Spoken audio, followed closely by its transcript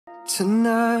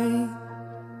Tonight,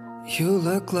 you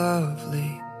look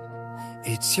lovely.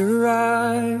 It's your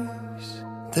eyes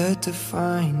that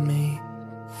define me.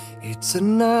 It's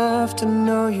enough to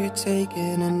know you're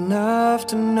taking, enough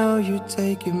to know you're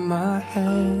taking my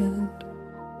hand.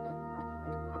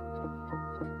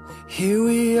 Here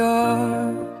we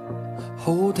are,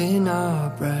 holding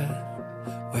our breath,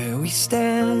 where we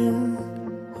stand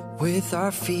with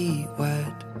our feet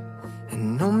wet.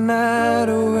 And no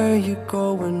matter where you're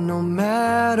going, no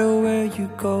matter where you're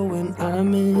going,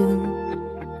 I'm in.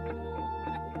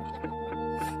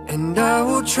 And I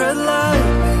will tread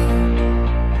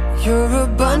lightly. You're a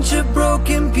bunch of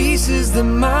broken pieces that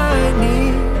might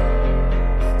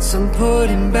need some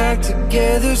putting back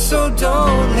together, so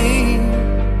don't leave.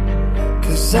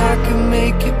 'Cause I can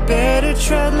make it better,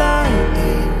 tread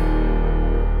lightly.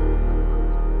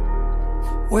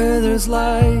 Where there's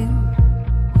light,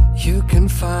 you can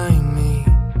find me.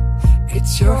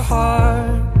 It's your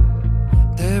heart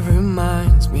that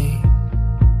reminds me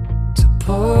to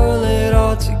pull it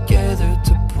all together,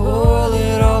 to pull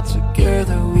it all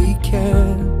together we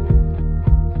can.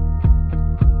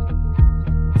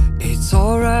 It's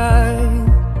alright,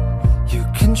 you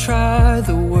can try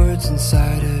the words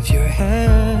inside of your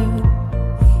head.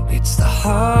 It's the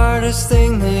hardest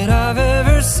thing that I've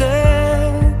ever said.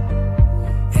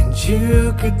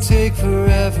 You could take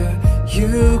forever,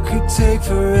 you could take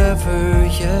forever,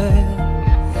 yeah.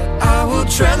 I will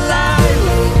tread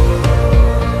lightly.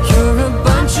 You're a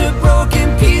bunch of broken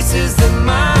pieces that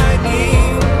might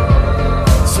need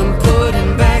some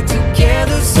putting back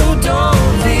together, so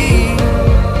don't leave.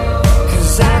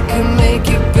 'Cause I can make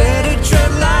it better,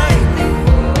 tread lightly,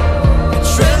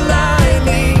 tread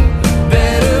lightly.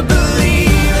 Better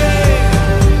believe it,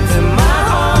 that my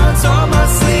heart's on my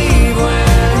sleeve when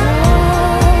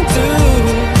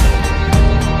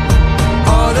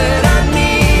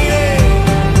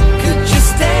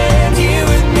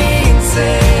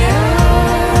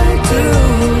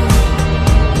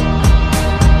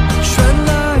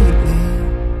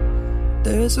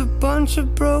a bunch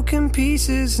of broken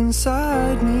pieces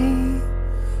inside me,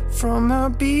 from our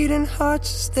beating hearts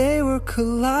as they were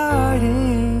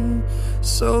colliding.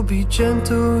 So be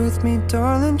gentle with me,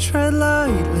 darling, tread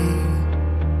lightly.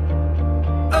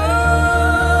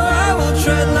 Oh, I will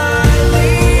tread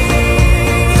lightly.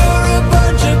 You're a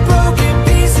bunch of broken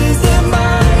pieces that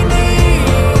might need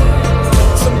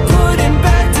some putting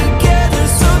back together,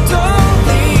 so don't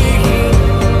leave.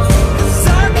 'Cause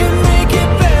I can make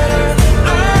it better,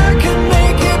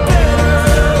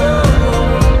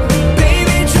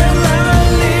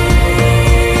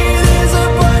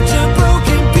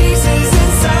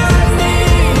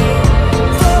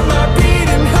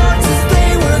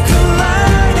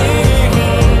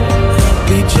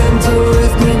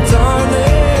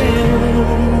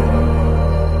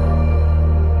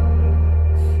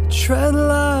 tread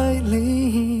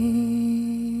lightly.